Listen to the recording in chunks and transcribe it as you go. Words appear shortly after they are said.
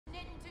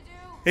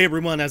Hey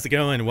everyone, how's it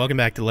going? Welcome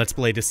back to Let's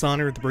Play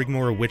Dishonored, the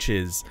Brigmore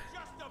Witches.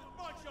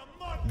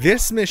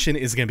 This mission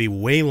is going to be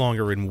way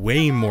longer and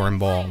way more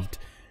involved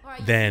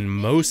than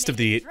most of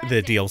the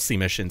DLC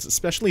missions,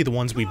 especially the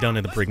ones we've done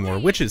in the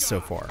Brigmore Witches so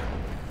far.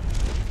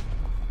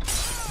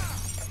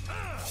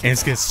 And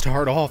it's going to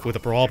start off with a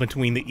brawl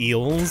between the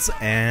Eels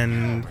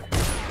and...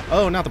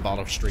 oh, not the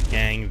Bottle Street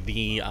Gang,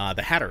 the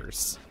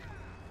Hatters.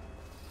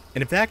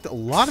 And in fact, a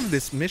lot of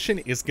this mission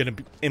is going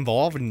to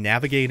involve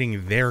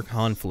navigating their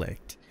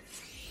conflict.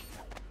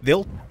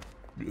 They'll,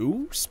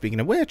 ooh, speaking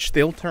of which,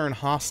 they'll turn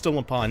hostile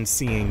upon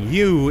seeing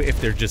you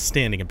if they're just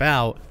standing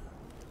about.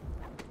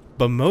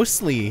 But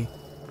mostly,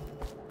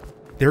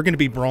 they're going to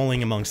be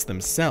brawling amongst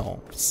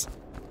themselves.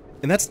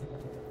 And that's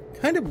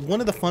kind of one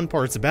of the fun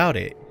parts about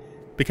it,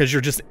 because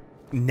you're just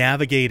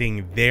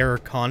navigating their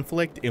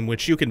conflict in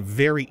which you can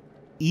very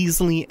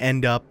easily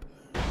end up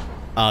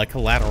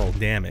collateral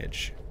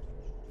damage.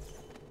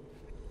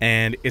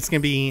 And it's going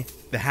to be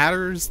the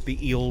Hatters,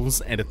 the Eels,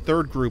 and a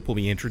third group we'll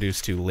be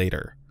introduced to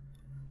later.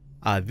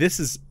 This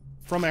is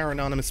from our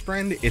anonymous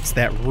friend. It's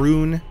that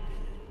rune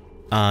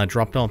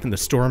dropped off in the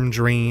storm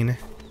drain,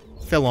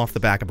 fell off the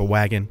back of a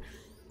wagon.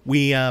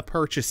 We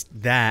purchased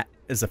that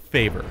as a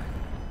favor.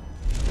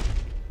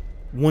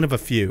 One of a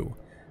few.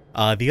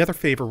 The other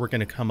favor we're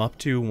going to come up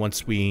to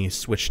once we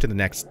switch to the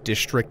next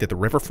district at the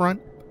riverfront,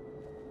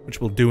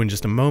 which we'll do in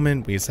just a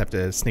moment. We just have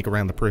to sneak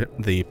around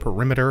the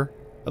perimeter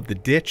of the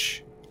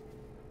ditch.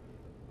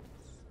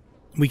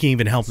 We can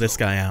even help this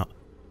guy out.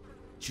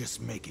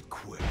 Just make it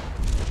quick.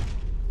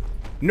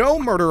 No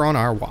murder on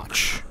our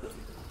watch.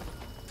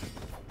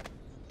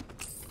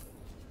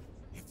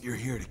 If you're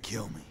here to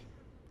kill me,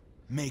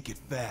 make it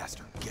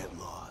fast or get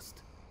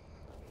lost.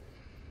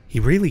 He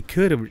really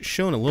could have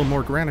shown a little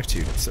more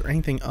gratitude. Is there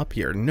anything up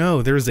here?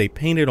 No, there's a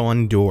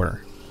painted-on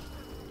door.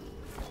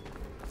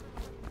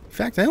 In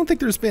fact, I don't think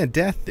there's been a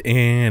death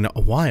in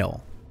a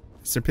while.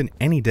 Has there been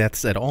any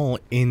deaths at all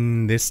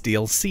in this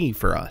DLC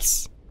for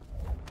us?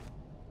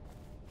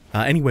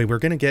 Anyway, we're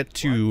gonna get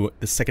to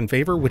the second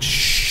favor,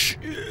 which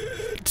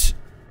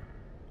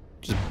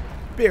just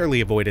barely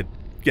avoided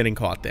getting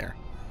caught there.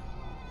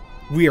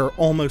 We are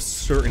almost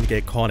certain to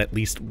get caught at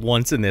least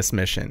once in this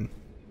mission.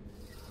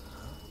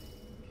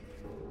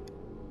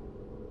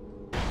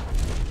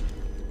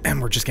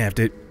 And we're just gonna have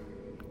to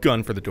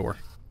gun for the door.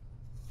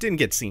 Didn't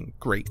get seen.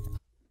 Great.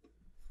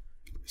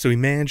 So we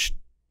managed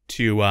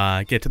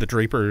to get to the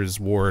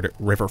Draper's Ward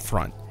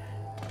riverfront,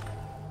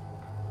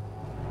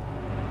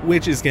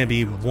 which is going to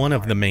be one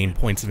of the main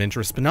points of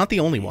interest, but not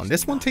the only one.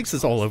 This one takes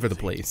us all over the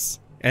place,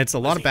 and it's a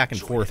lot of back and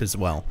forth as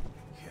well.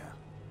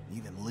 Yeah,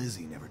 even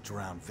Lizzie never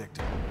drowned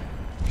victim.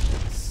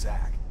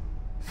 Sack.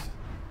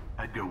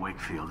 Edgar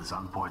Wakefield is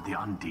on board the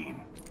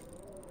Undine.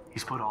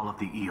 He's put all of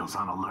the Eels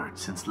on alert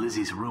since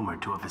Lizzie's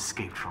rumored to have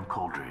escaped from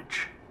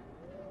Coldridge.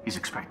 He's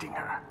expecting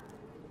her.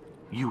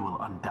 You will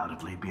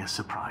undoubtedly be a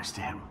surprise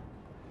to him.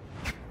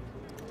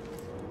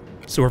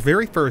 So our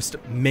very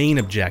first main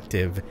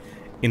objective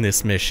in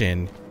this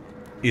mission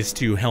is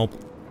to help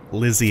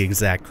Lizzie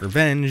exact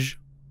revenge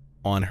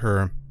on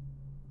her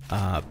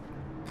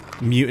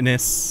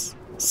mutinous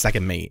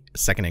second mate,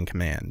 second in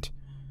command,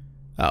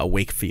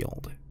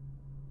 Wakefield.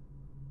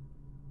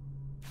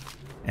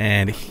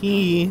 And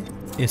he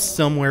is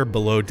somewhere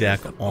below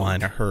deck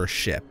on her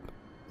ship.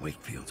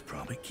 Wakefield's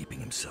probably keeping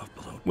himself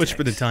below decks. Which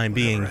for the time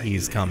being,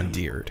 he's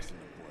commandeered.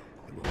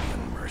 It will be a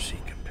mercy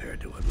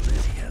compared to what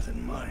Lizzie has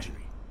in mind.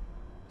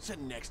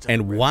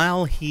 And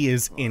while he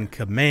is in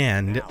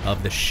command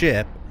of the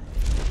ship,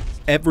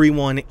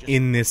 everyone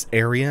in this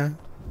area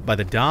by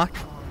the dock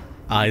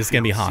is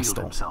going to be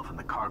hostile. Himself in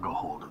the cargo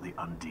hold of the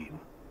Undine.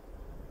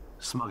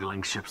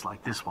 Smuggling ships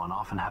like this one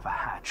often have a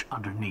hatch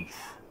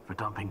underneath for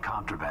dumping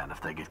contraband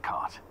if they get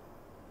caught.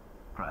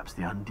 Perhaps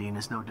the Undine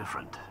is no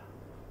different.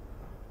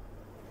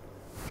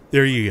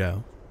 There you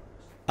go.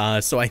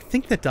 So I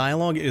think the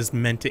dialogue is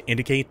meant to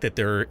indicate that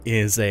there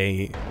is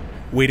a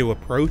way to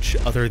approach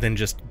other than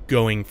just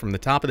going from the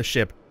top of the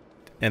ship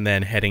and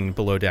then heading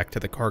below deck to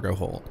the cargo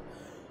hold.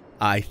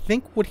 I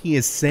think what he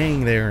is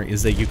saying there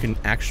is that you can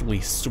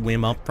actually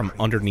swim up from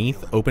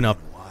underneath, open up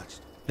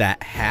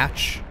that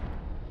hatch,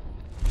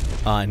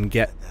 and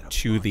get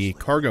to the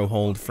cargo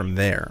hold from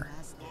there.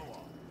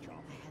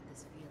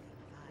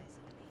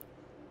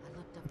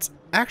 It's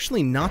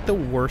actually not the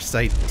worst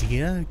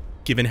idea,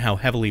 given how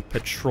heavily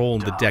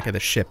patrolled the deck of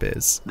the ship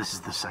is. This is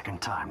the second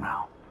time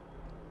now.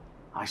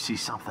 I see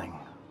something,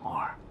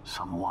 or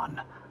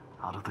someone,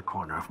 out of the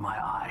corner of my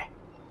eye.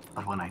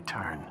 But when I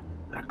turn,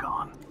 they're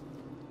gone.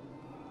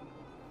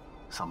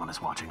 Someone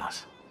is watching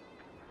us.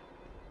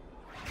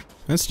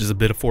 That's just a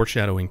bit of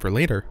foreshadowing for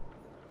later.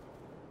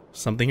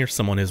 Something or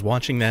someone is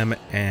watching them,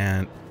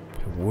 and...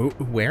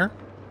 where?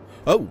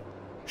 Oh,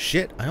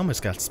 shit, I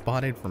almost got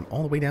spotted from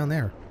all the way down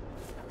there.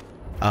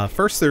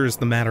 First, there's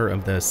the matter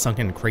of the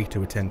sunken crate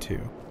to attend to.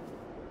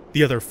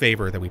 The other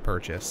favor that we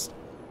purchased.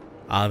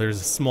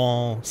 There's a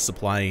small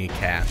supply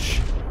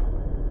cache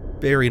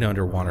buried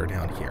underwater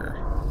down here.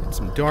 And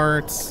some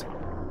darts.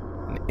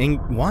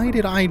 Why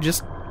did I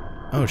just...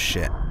 oh,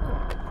 shit.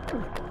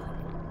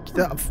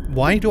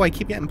 Why do I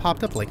keep getting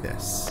popped up like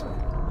this?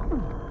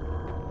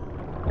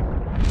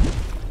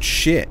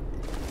 Shit.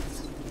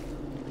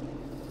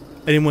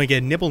 I didn't want to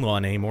get nibbled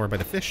on anymore by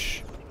the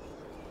fish.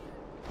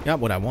 Got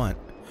what I want.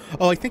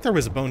 Oh, I think there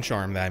was a bone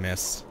charm that I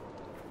missed.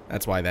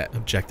 That's why that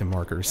objective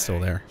marker is still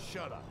there.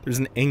 There's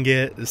an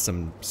ingot, there's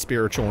some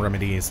spiritual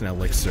remedies, an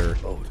elixir,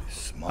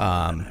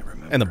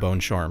 and the bone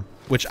charm.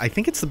 Which I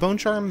think it's the bone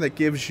charm that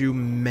gives you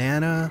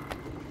mana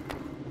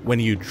when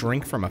you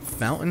drink from a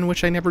fountain,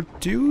 which I never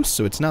do,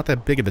 so it's not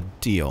that big of a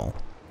deal.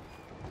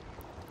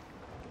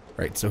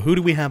 Right, so who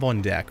do we have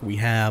on deck? We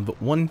have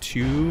 1,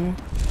 2,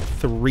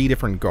 3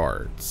 different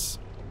guards.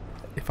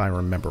 If I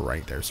remember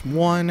right, there's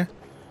 1.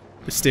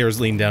 The stairs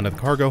leading down to the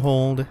cargo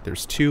hold.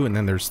 There's 2, and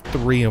then there's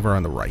 3 over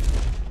on the right.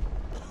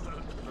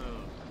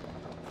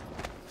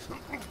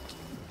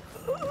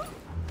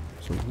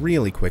 So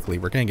really quickly,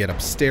 we're going to get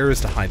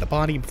upstairs to hide the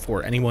body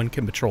before anyone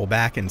can patrol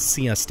back and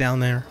see us down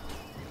there.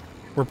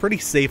 We're pretty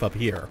safe up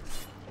here.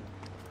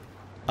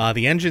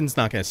 The engine's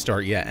not going to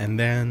start yet, and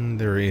then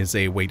there is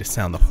a way to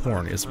sound the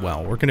horn as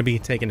well. We're going to be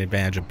taking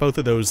advantage of both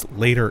of those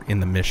later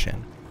in the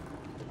mission.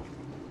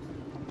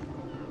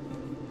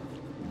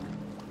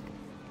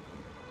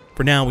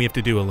 For now, we have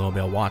to do a little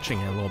bit of watching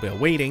and a little bit of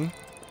waiting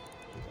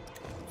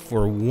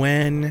for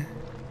when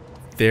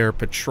their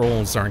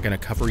patrols aren't going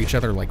to cover each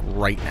other, like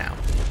right now.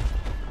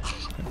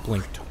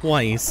 Blink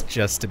twice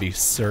just to be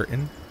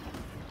certain.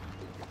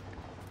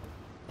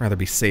 Rather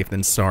be safe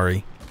than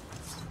sorry.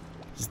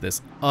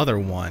 This other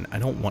one, I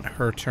don't want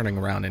her turning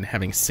around and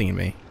having seen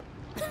me.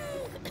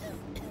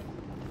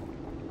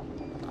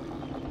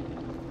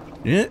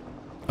 Yeah.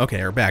 Okay,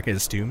 her back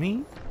is to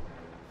me.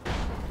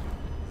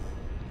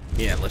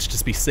 Yeah, let's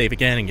just be safe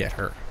again and get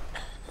her.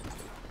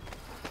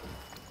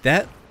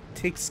 That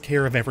takes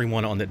care of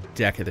everyone on the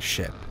deck of the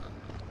ship.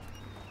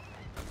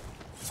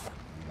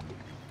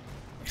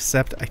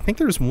 Except, I think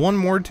there's one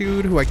more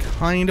dude who I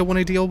kind of want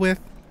to deal with.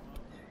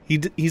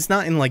 He's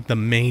not in, like, the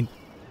main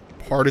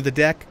part of the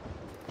deck.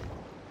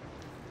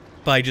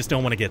 But I just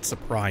don't want to get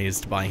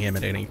surprised by him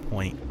at any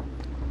point.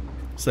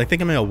 So I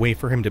think I'm going to wait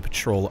for him to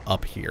patrol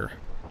up here.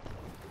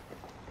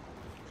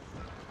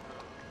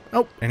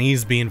 Oh, and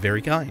he's being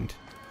very kind.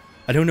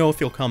 I don't know if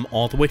he'll come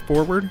all the way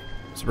forward,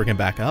 so we're going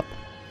to back up.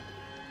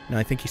 No,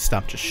 I think he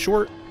stopped just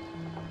short.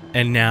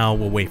 And now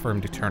we'll wait for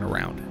him to turn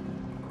around.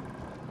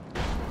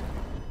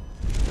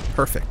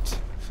 Perfect.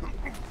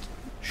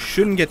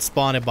 Shouldn't get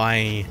spotted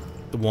by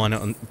the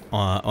one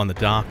on the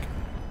dock.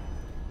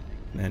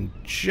 And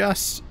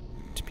just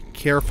to be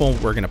careful,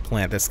 we're going to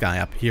plant this guy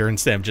up here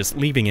instead of just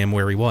leaving him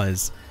where he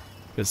was.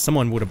 Because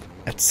someone would have,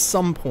 at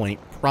some point,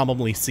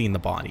 probably seen the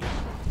body.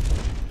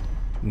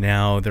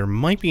 Now, there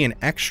might be an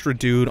extra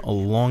dude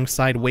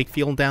alongside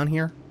Wakefield down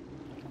here.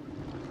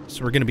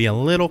 So we're going to be a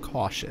little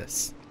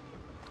cautious.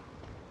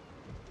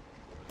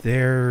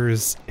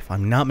 There's, if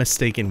I'm not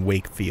mistaken,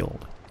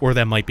 Wakefield. Or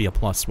that might be a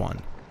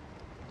 +1.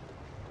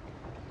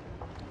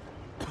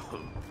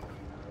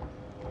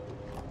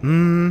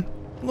 A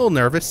little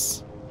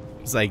nervous.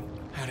 Because I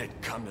How'd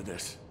it come to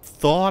this?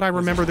 Thought I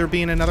remember there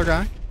being another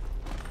guy.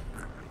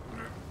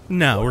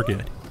 No, we're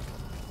good.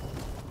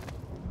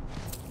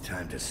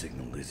 Time to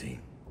signal Lizzie.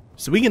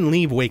 So we can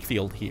leave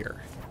Wakefield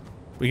here.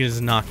 We can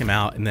just knock him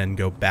out and then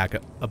go back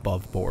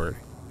above board.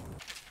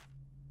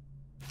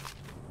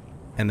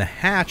 And the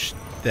hatch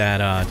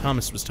that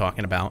Thomas was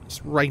talking about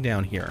is right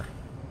down here.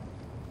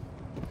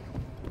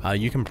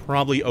 You can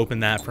probably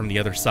open that from the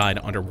other side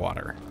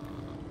underwater.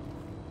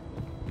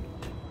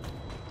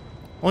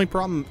 Only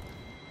problem,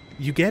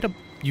 you get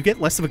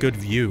less of a good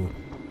view.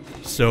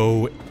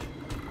 So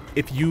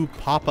if you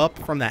pop up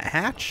from that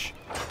hatch,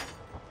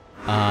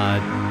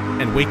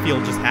 and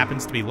Wakefield just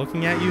happens to be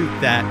looking at you,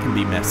 that can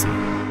be messy.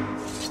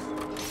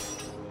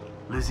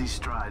 Lizzie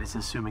Stride is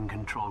assuming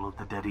control of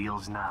the dead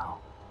eels now.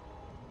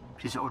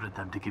 She's ordered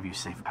them to give you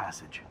safe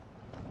passage.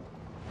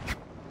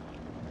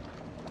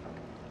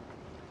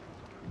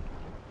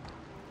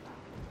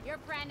 Your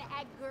friend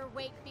Edgar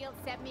Wakefield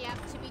set me up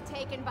to be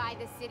taken by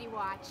the City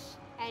Watch,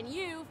 and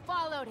you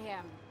followed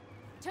him.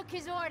 Took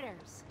his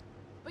orders.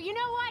 But you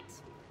know what?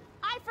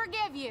 I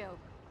forgive you.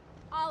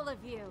 All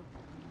of you.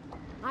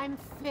 I'm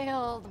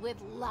filled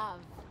with love.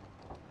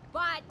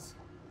 But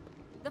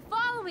the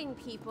following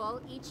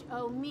people each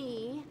owe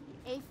me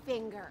a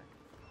finger.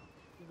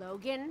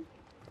 Logan,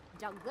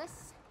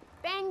 Douglas,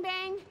 Bang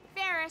Bang,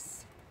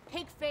 Ferris,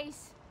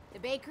 Pigface, the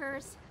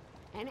Bakers,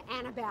 and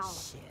Annabelle.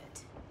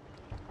 Shit.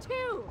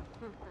 2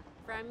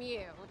 from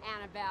you,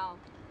 Annabelle.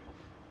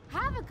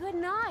 Have a good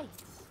night.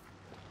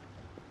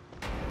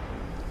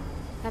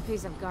 That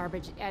piece of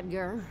garbage,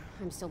 Edgar.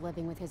 I'm still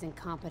living with his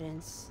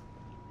incompetence.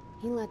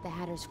 He let the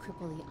Hatters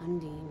cripple the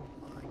Undine.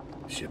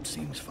 Ship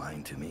seems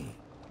fine to me.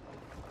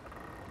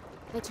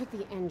 They took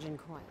the engine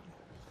coil.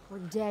 We're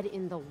dead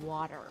in the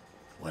water.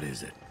 What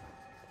is it?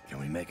 Can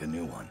we make a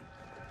new one?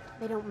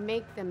 They don't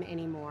make them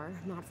anymore,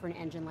 not for an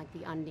engine like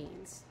the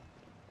Undine's.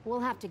 We'll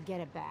have to get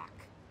it back.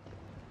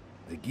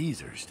 The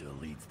geezer still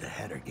leads the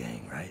Hatter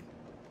gang, right?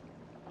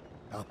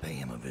 I'll pay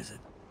him a visit.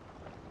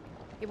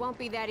 It won't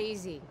be that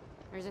easy.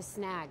 There's a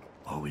snag.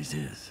 Always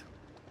is.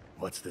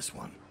 What's this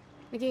one?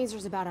 The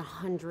gazer's about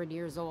 100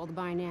 years old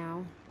by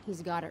now.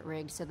 He's got it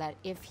rigged so that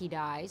if he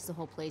dies, the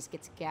whole place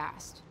gets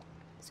gassed.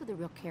 So they're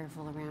real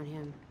careful around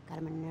him. Got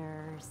him a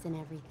nurse and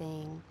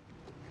everything.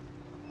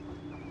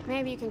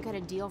 Maybe you can cut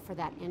a deal for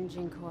that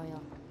engine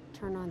coil.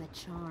 Turn on the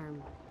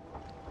charm.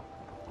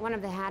 One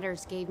of the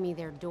Hatters gave me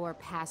their door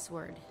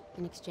password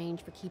in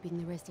exchange for keeping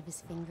the rest of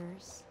his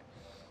fingers.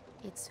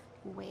 It's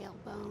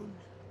whalebone.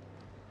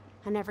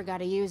 I never got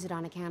to use it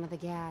on account of the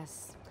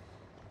gas.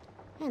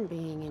 And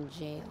being in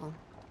jail.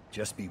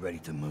 Just be ready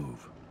to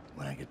move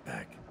when I get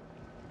back.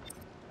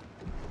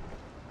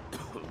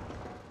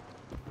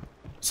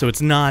 So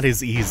it's not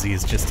as easy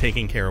as just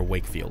taking care of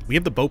Wakefield. We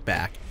have the boat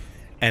back,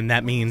 and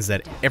that means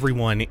that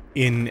everyone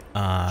in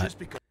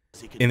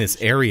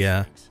this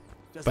area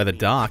by the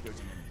dock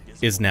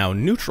is now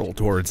neutral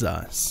towards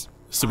us,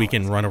 so we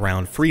can run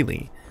around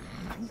freely.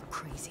 Are you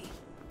crazy?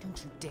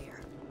 Don't you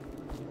dare.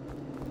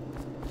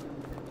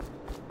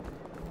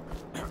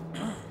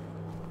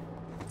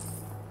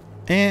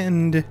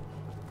 And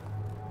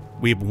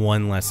we have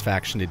one less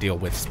faction to deal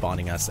with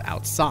spawning us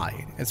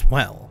outside as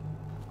well.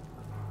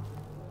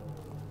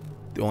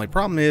 The only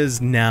problem is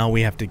now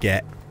we have to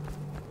get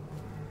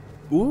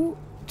to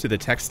the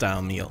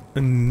textile mill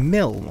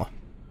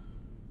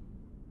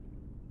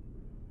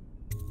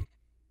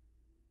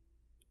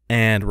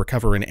and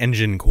recover an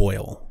engine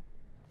coil.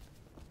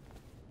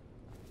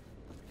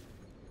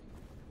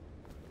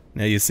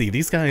 Now you see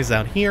these guys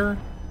out here,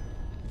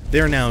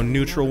 they're now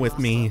neutral with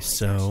me,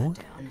 so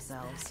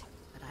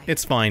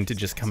it's fine to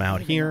just come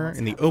out here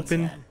in the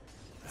open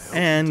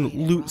and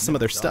loot some of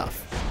their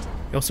stuff.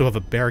 They also have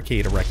a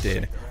barricade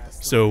erected,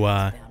 so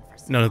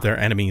none of their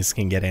enemies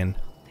can get in.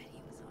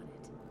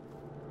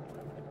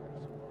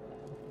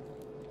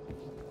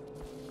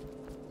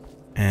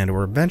 And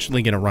we're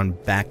eventually going to run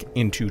back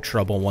into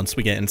trouble once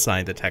we get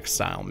inside the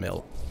textile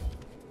mill.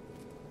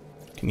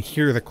 You can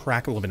hear the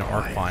crackle of an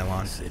arc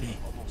pylon.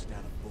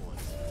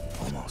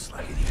 Almost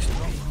like it used to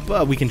be.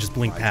 But we can just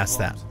blink past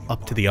that,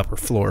 up to the upper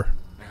floor.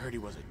 I heard he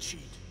was a cheat.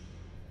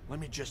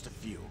 Lend me just a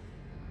few.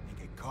 And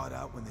get caught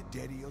out when the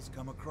dead eels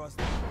come across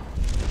the...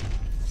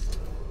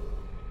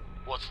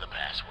 What's the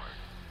password?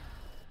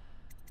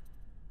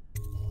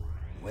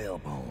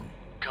 Whalebone.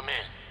 Come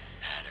in,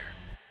 Hatter.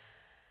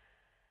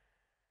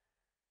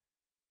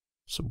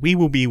 So we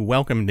will be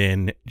welcomed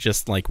in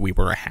just like we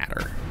were a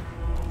Hatter.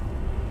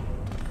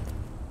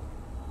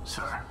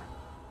 Sir,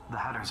 the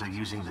Hatters are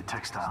using the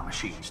textile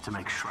machines to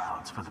make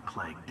shrouds for the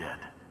plague dead.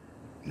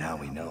 Now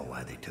we know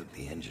why they took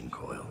the engine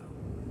coil.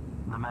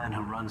 The man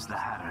who runs the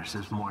Hatters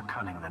is more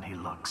cunning than he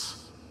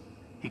looks.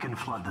 He can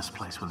flood this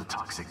place with a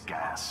toxic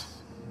gas.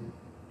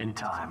 In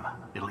time,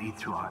 it'll eat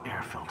through our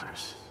air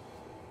filters.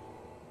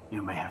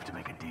 You may have to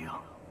make a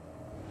deal.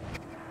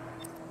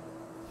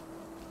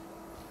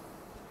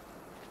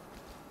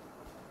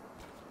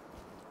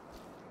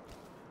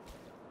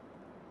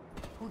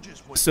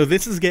 So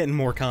this is getting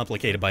more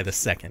complicated by the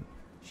second.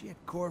 She had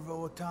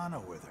Corvo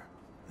Attano with her.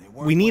 They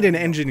weren't We need an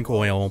wearing engine no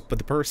coil, but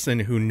the person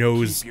who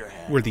knows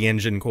where the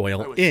engine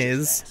coil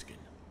is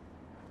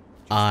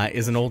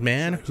an old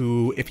man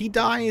who, if he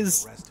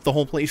dies, the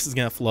whole place is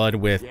gonna flood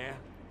with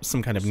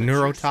some kind of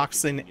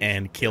neurotoxin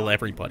and kill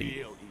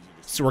everybody.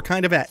 So we're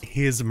kind of at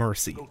his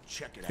mercy.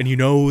 And you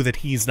know that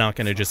he's not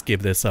gonna just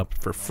give this up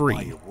for Why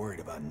free. you worried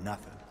about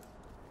nothing?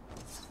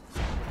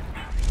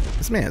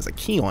 This man has a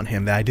key on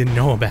him that I didn't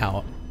know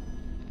about.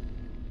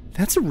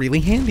 That's a really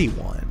handy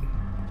one.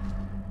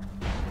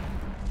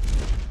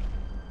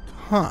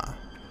 Huh.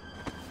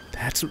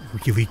 That's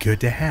really good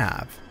to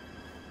have.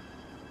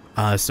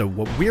 So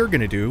what we're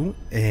gonna do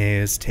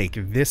is take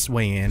this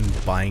way in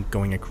by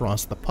going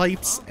across the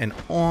pipes and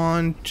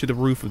on to the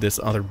roof of this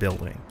other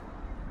building.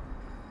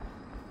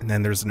 And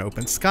then there's an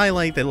open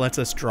skylight that lets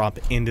us drop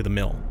into the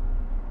mill.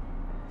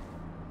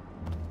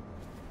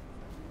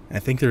 I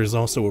think there's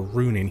also a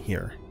rune in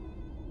here.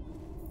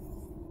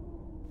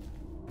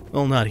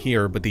 Well, not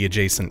here, but the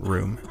adjacent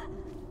room.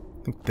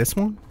 I think this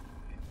one?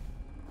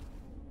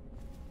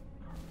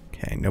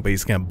 Okay,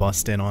 nobody's gonna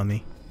bust in on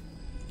me.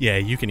 Yeah,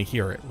 you can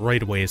hear it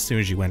right away as soon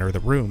as you enter the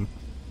room.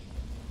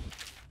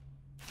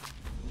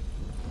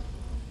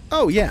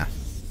 Oh, yeah.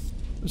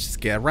 Let's just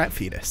get a rat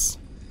fetus.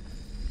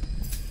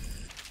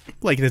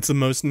 Like it's the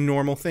most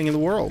normal thing in the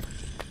world.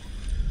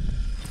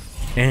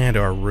 And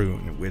our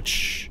rune,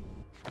 which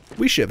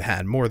we should have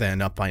had more than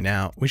enough by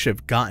now. We should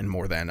have gotten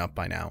more than enough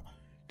by now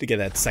to get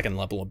that second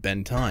level of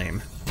bend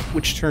time,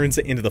 which turns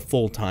it into the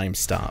full time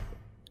stop.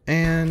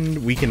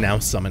 And we can now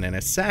summon an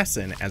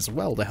assassin as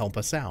well to help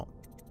us out.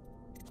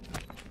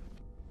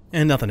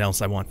 And nothing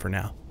else I want for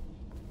now.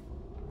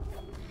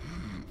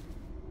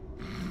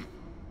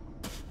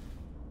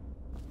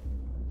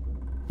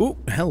 Ooh,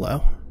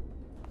 hello.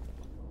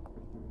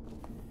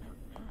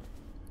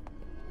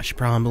 I should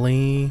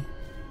probably...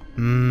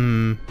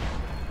 No,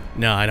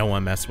 I don't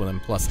want to mess with him.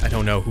 Plus, I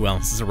don't know who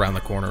else is around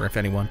the corner, if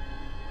anyone.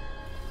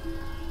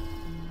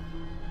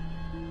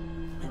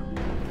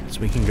 So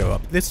we can go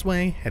up this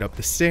way, head up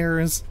the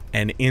stairs,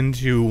 and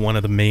into one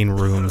of the main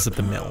rooms of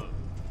the mill.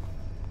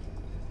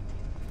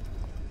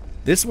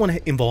 This one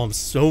involves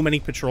so many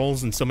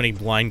patrols and so many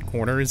blind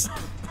corners.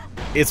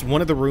 It's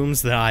one of the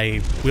rooms that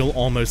I will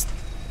almost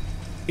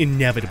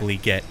inevitably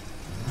get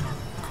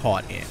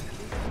caught in.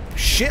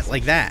 Shit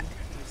like that.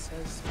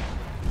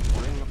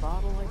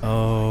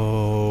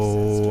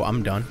 Oh,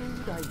 I'm done.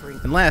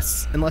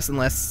 Unless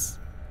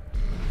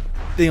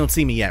they don't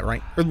see me yet,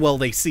 right? Or, well,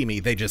 they see me,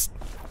 they just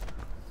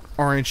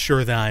aren't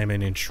sure that I'm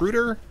an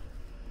intruder.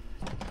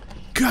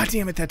 God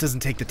damn it, that doesn't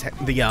take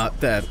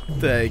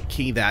the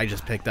key that I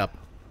just picked up.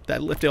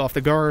 That lifted off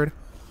the guard.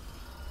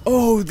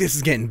 Oh, this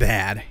is getting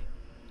bad.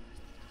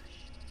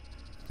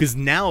 Because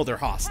now they're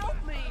hostile.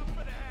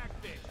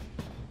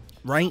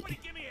 Right?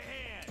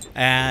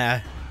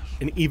 And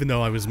even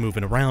though I was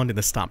moving around in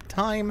the stop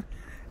time,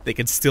 they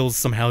could still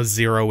somehow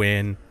zero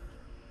in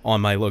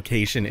on my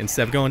location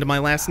instead of going to my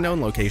last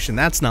known location.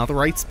 That's not the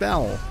right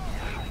spell.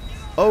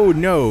 Oh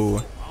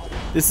no.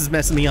 This is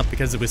messing me up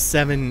because it was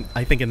 7,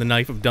 I think, in the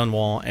Knife of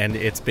Dunwall, and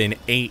it's been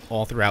 8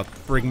 all throughout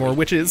Brigmore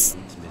Witches.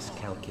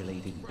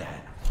 Miscalculated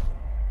that.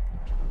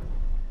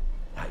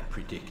 I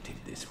predicted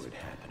this would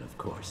happen, of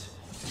course.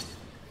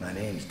 My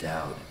name's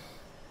Dowd.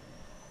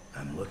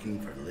 I'm looking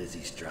for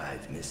Lizzie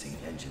Stride's missing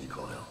engine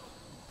coil.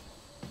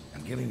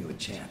 I'm giving you a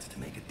chance to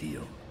make a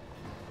deal.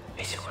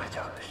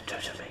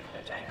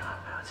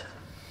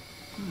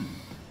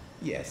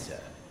 Yes, sir.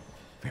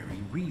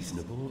 Very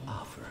reasonable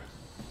offer.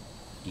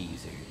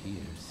 Geezer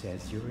here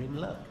says you're in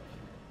luck.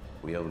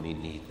 We only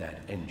need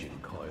that engine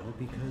coil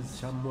because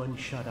someone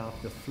shut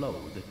off the flow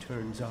that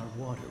turns our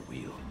water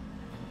wheel.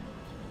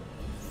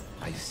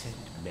 I sent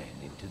men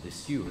into the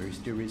sewers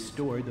to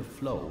restore the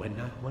flow, and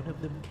not one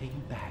of them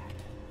came back.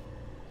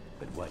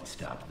 But what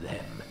stopped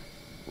them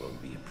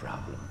won't be a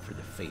problem for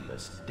the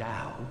famous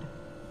Dowd,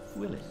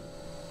 will it?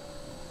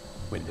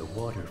 When the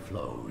water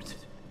flows,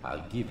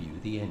 I'll give you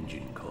the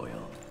engine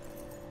coil.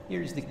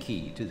 Here's the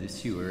key to the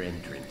sewer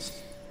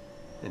entrance.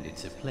 And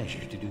it's a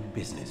pleasure to do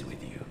business with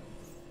you,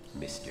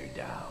 Mr.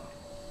 Dowd.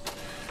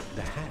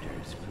 The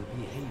Hatters will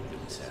behave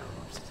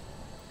themselves,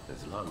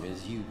 as long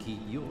as you keep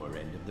your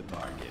end of the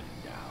bargain,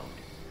 Dowd.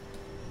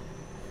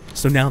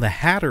 So now the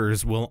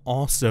Hatters will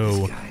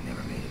also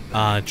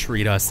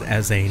treat us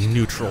as a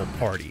neutral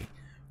party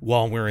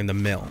while we're in the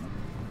mill,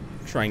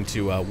 trying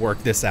to work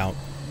this out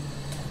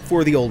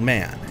for the old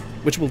man,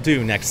 which we'll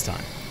do next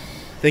time.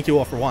 Thank you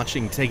all for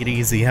watching. Take it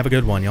easy. Have a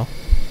good one, y'all.